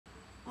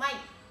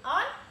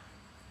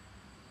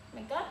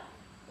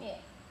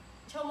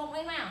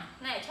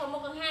này cho một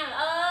con hang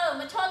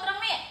mà cho trong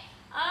nè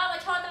mà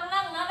cho trong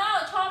nâng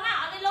nó cho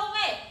mà đi luôn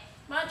về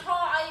mà cho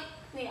ai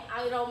nè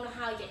ai rôm là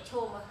hai chạy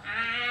cho mà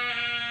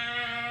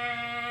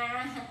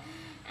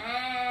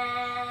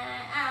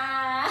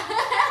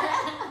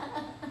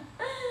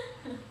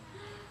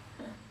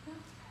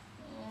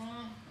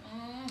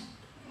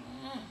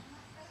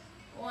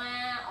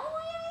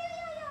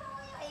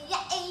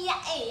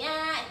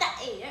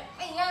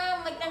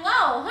mình đang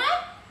ngầu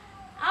hết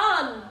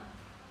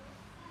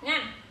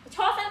nha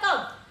cho xem cơm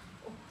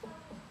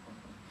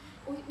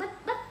ui bắt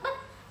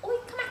ui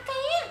khăm kê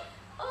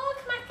ôi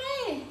khăm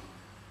kê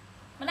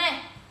mà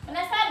này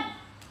sân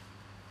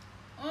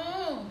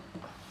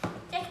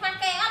cái khăm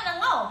kê ăn đang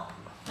ngầu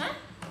hả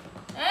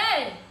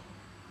ê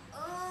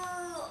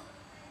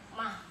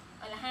mà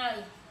đây là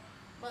hai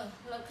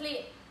lời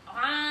clip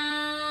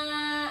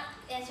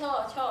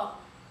cho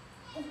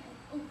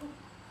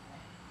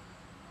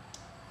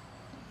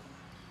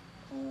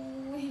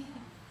ui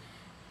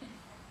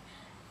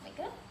mày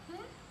cất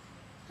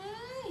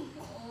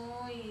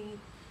ôi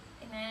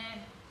đây nè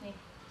nè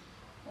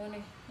ôi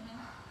này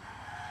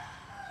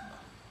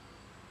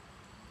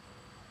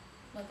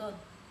mà con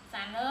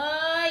sàn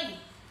ơi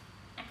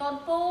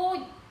con pui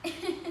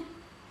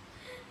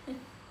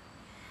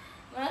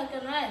mà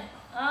con ơi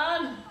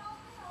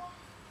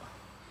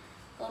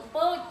con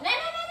pui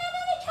nè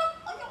chọc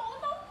ôi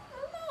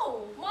no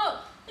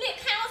mơ liệt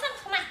khao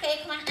sân mặt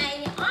kề mặt ai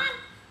nhỉ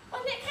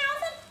con liệt khao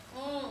sân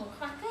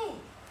mặt kề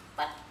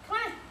bật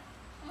khoan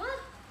mơ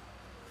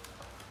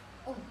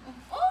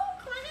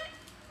khoan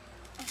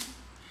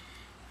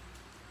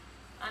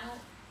ăn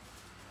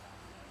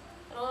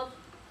rồi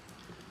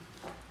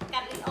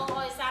cắt đi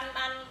ôi săn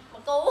ăn mà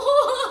cú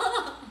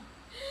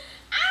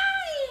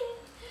ai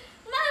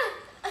mà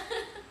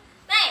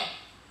này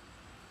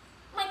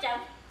mà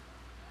chồng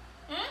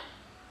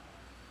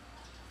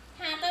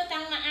hà tơ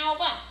trăng mà ao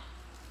quá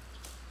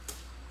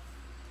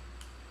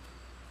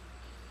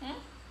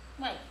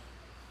mày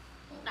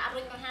đã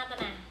rồi con ha tơ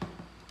nè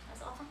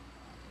rõ không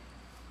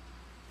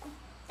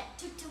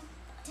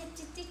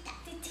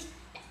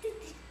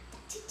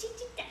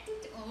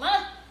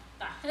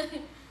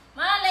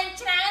mơ lên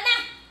trà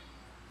nè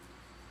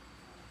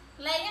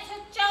lên nhá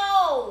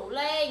châu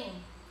lên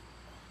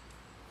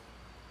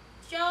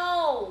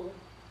châu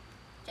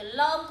chả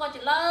lơm coi chả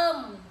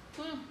lơm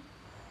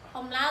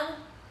hôm lâu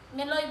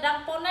mình lôi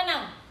đăng pôn đấy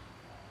nào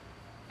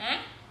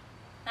hả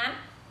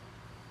đánh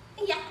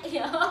dạ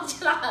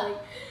trả lời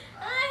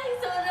ai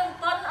rồi đăng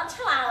pôn nó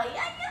trả lời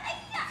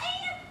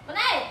bên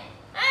đây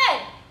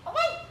ê ông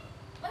ơi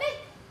bên đây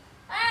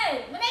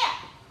ê bên đây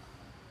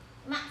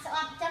mạng sợ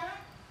ăn chăng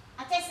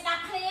á trên xe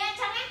đạp này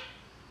chăng á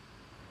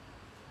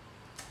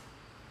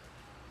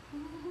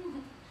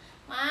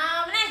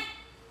mà bên đây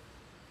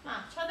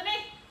mà cho tôi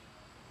đi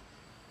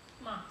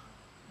mà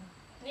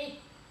đi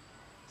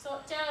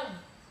sốt trơn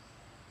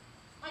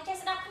mà trên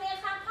xe đạp này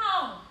khám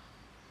không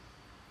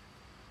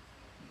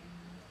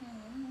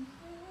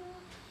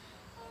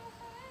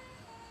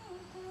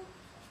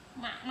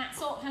mạng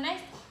sốt thằng đấy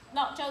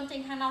đọ trơn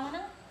trình hàng nào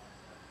nữa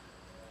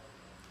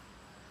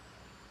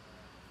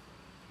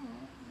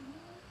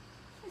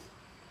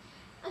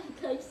anh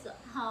thấy sợ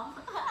hả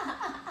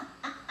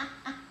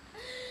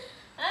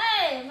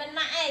ê mình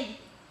lại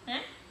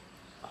hả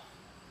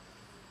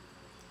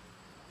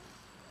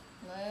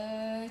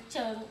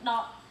trường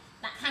đọ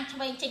đã hàng cho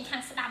bên trình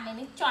hàng sẽ đầm này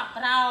nó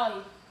chọt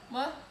rồi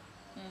mới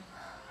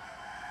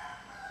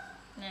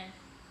nè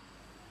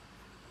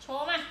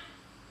chố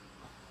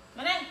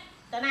mà đây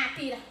tớ nạ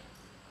kỳ này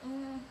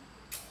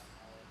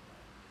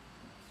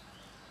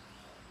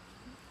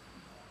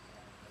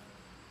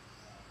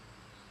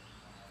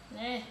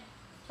nè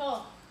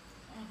chố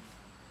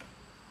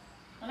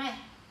cái này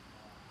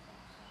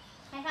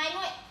hay hay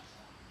thôi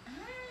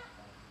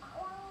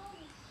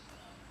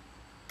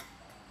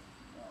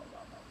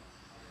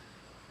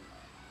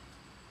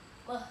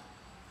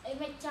ê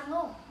mày chăng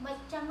không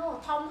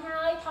thông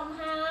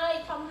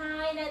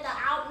hai nơi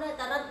ta out nơi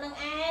ta đất nâng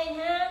ai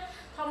ha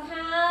thông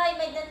hai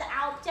mày nơi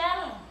ta out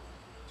chăng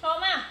cho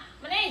mà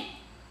đi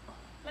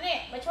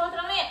mày cho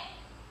tao đi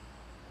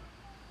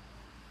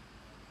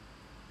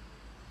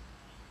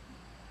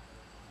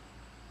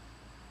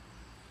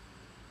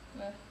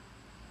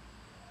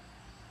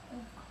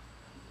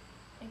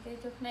cái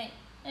chụp này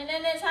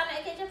này sao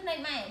lại cái chụp này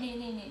mày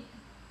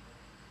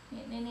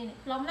nè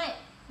lông này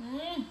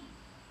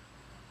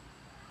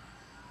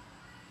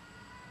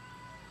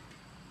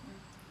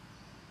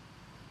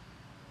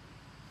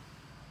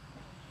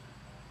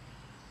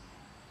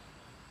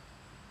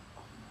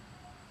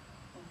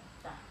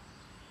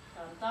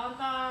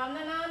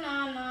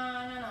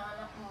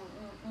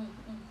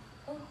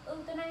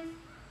con tôi này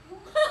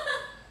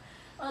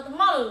tao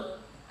mờ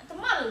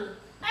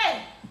ê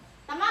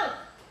tao mờ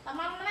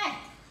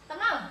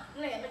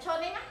này mà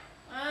cho đi mắt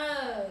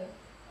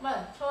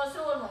mở cho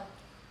luôn mà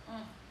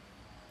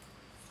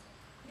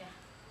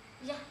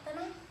dạ tao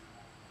nói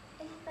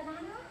tao nói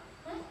nó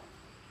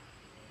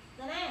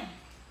tao này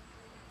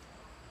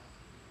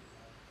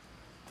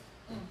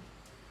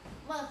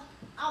mở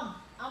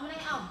ông này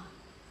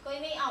quay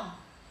đi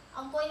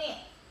ông quay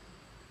nè,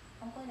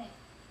 ông quay nè.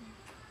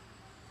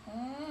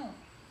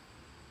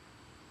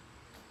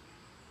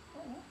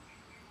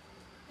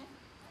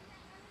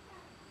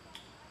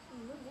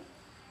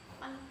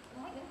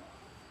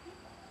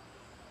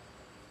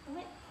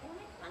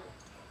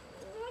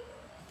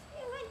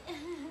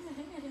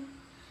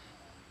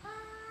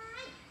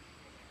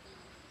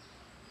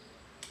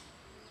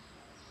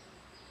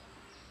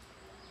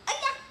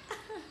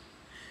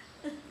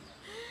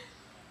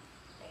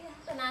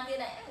 Nào kia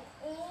này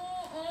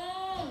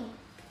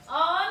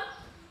ôn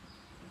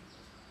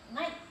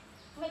này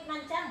mệt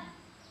năn chăng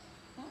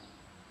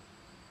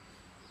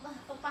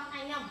ông bắt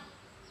anh nhầm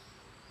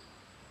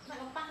mày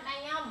ông bắt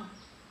anh nhầm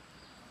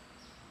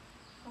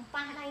ông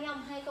bắt anh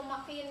nhầm hay con mặc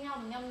phiên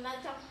nhầm nó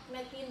trong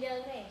nơi kia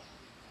giờ này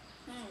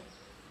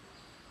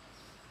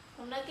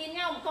ông nơi kia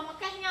nhầm con mặc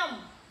cách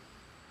nhầm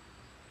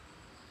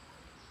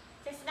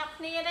cái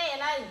đập nia đây ở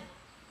đây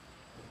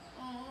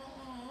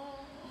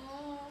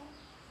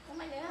có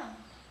mày nữa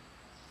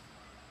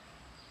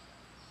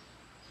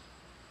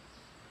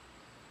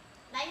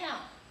đấy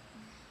không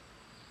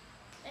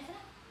đấy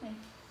này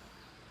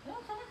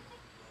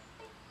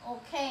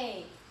ok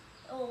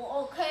ok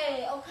ok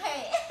ok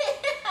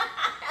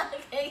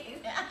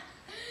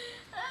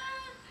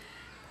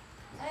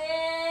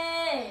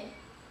ê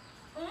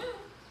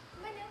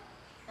mấy nữa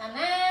thằng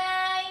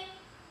này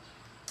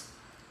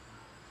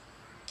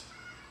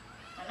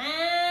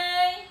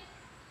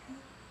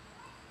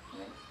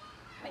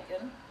mày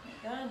chuẩn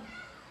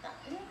tập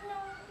nó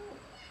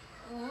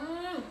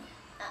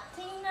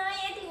thiên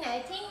này thiên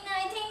này thiên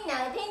này thiên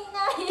này thiên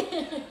này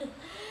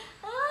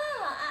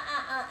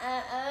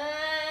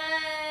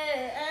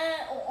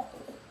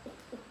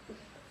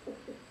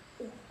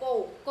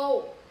cô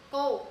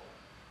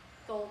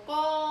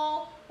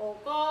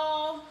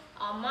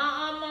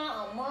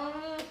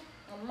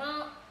엄마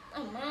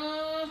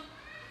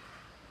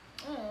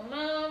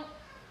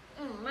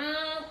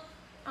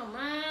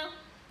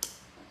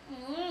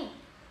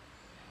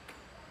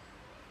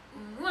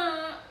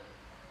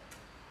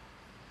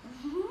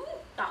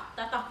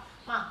tao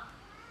mà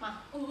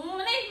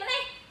đi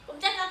cũng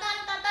chắc tao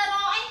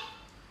rồi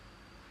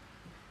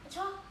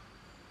cho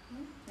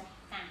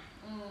này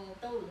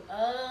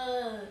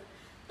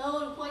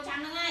tôi coi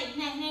trắng nó ngay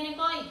này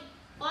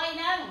coi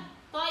nâng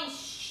coi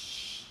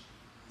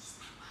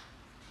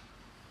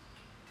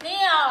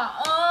nè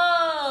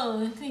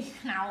thì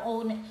nào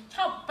ồn này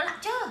không bạn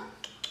chưa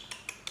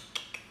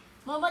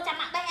mơ chăm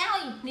mặt đây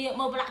ơi nè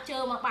mơ bạn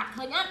chưa mà bạc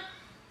thôi nhá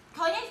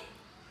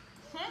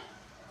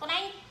con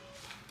anh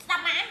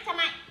đập mã chăm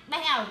mặt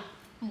đây ơi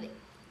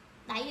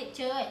đấy được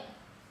chưa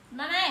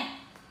nó này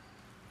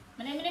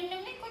mà đây quay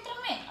trong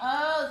này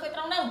quay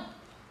trong đâu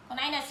còn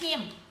đây là xiêm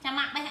chăm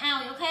mặt bay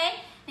ao ok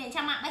để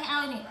chăm mặt bay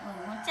ao này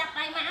chặt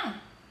đây mã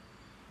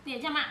để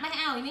chăm mặt bay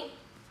ao này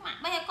mặt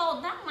bay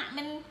cồn thắt mặt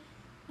mình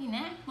nhìn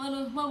nè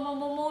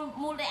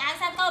mua để ai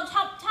sang cồn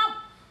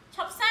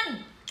chọc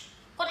sân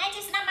còn anh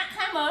chỉ xem mặt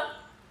khai mở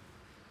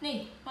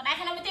nè còn đây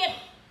khai nó mới tiền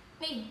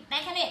nè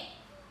đây khai nè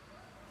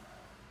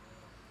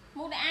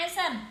mua để ai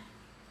sân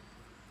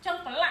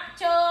trong cái lạ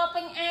chờ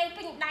pin ai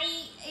pin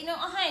đây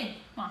nữa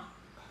hay mà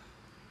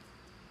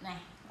này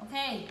ok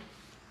cái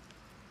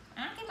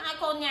mai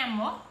con nhầm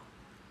hả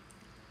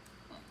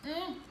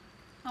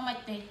không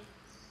mạch tì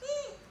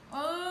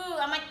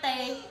mạch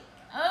tì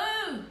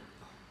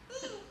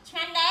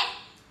chan đấy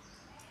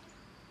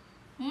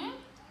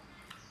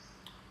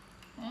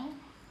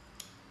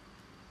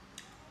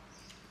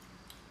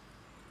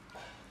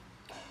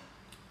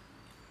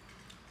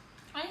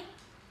ấy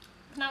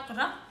nào cả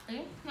đó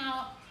ấy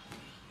nào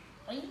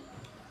ấy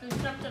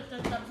chậm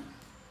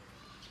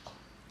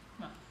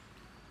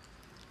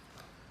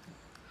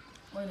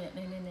ôi nè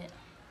đây lên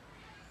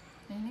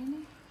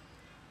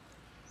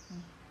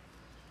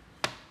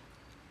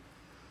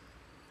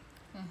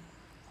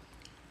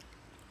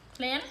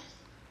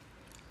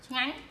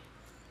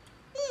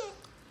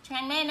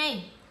ngắn mê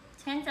này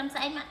ngắn chăm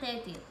sấy mặt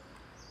tê tiểu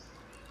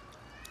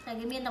tại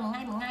cái miên tầm một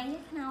ngày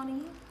hết nào đi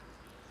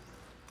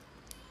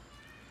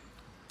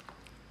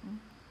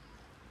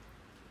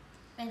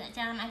đây lại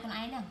cha ai con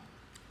ấy đâu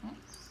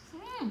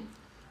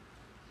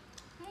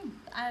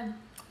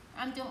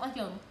ăn chung ở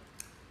trường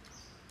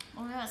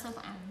ôi là sao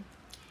phải ăn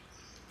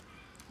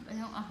bây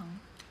giờ ở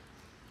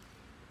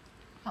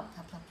thập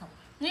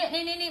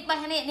nè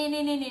bay nè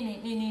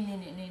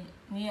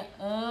nè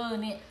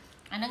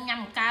anh đang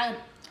nhầm cao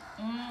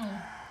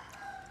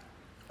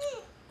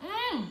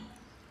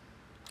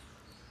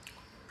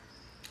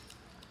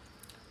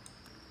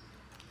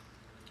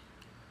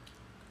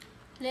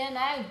lên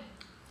đây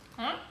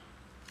hả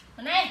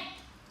con này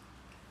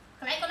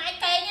con này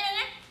cây nhá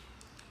nè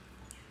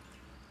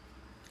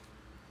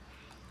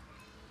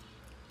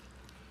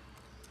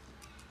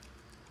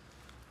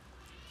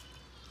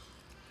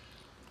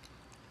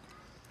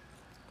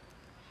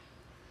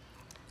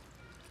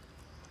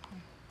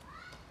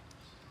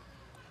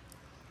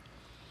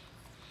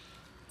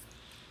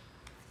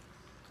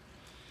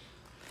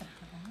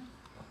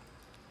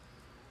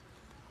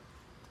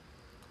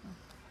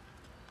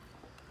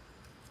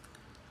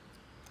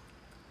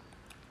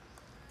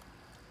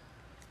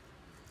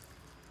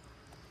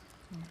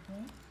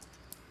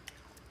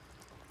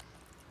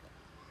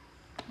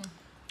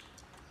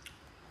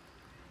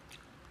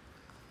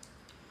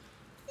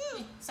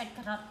sạch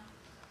cà rốt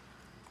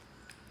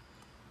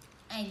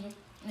ai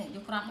này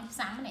vô crop nó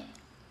sáng này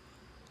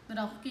bắt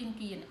đầu kim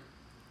kia này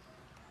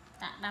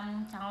tạ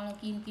đâm cho là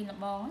kim là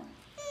bó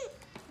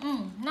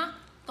nó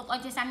tục ơi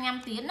cho sang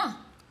nhâm tiếng nè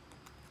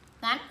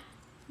đấy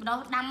bắt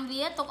đầu đâm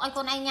vía tục ơi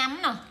con anh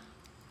nhắm nè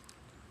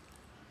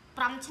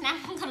trăm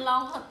năm còn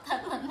lo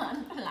thật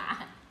mình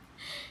lạ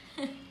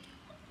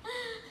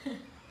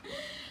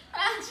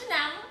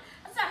năm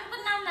xanh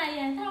bên năm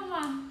này không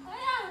mà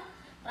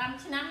làm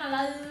năm là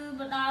lời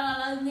đó là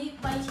lời đi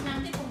bay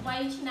năm tiếp cùng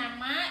bay năm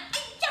má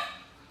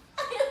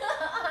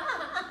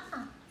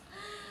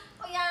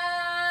ôi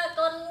da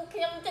con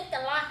khiêm chắc cả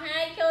là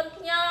hai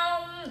con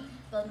nhom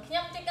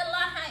chắc cả